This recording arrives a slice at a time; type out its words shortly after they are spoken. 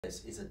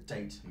Is a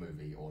date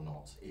movie or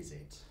not? Is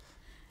it?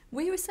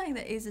 We were saying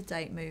that it is a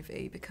date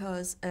movie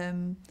because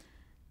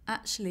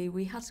actually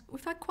we've had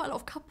quite a lot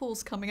of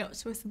couples coming up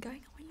to us and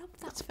going, "Oh, we love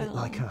that That's a film." bit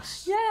like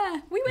us. Yeah,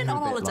 we went We're a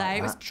on bit holiday. like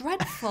It was that.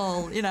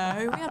 dreadful. You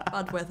know, we had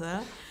bad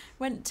weather.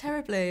 Went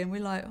terribly, and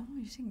we're like, "Oh,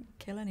 you didn't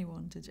kill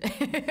anyone, did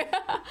you?"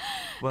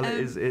 Well,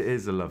 it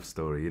is a love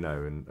story, you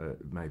know, and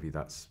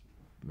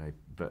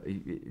but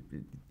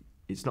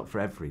it's not for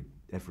every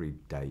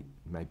date.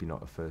 Maybe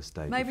not a first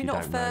date. Maybe if you not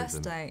a don't know first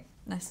them. date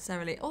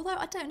necessarily. Although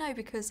I don't know,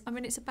 because I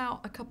mean it's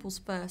about a couple's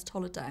first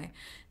holiday,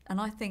 and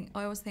I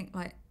always think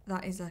like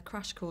that is a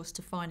crash course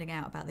to finding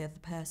out about the other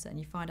person.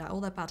 You find out all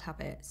their bad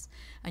habits,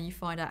 and you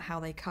find out how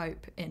they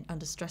cope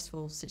under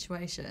stressful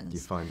situations. You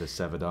find a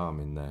severed arm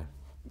in their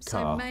So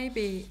car.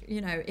 maybe, you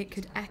know, it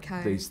could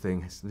echo These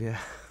things, yeah.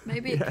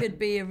 Maybe it could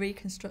be a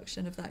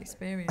reconstruction of that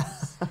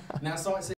experience. Now, Sightseers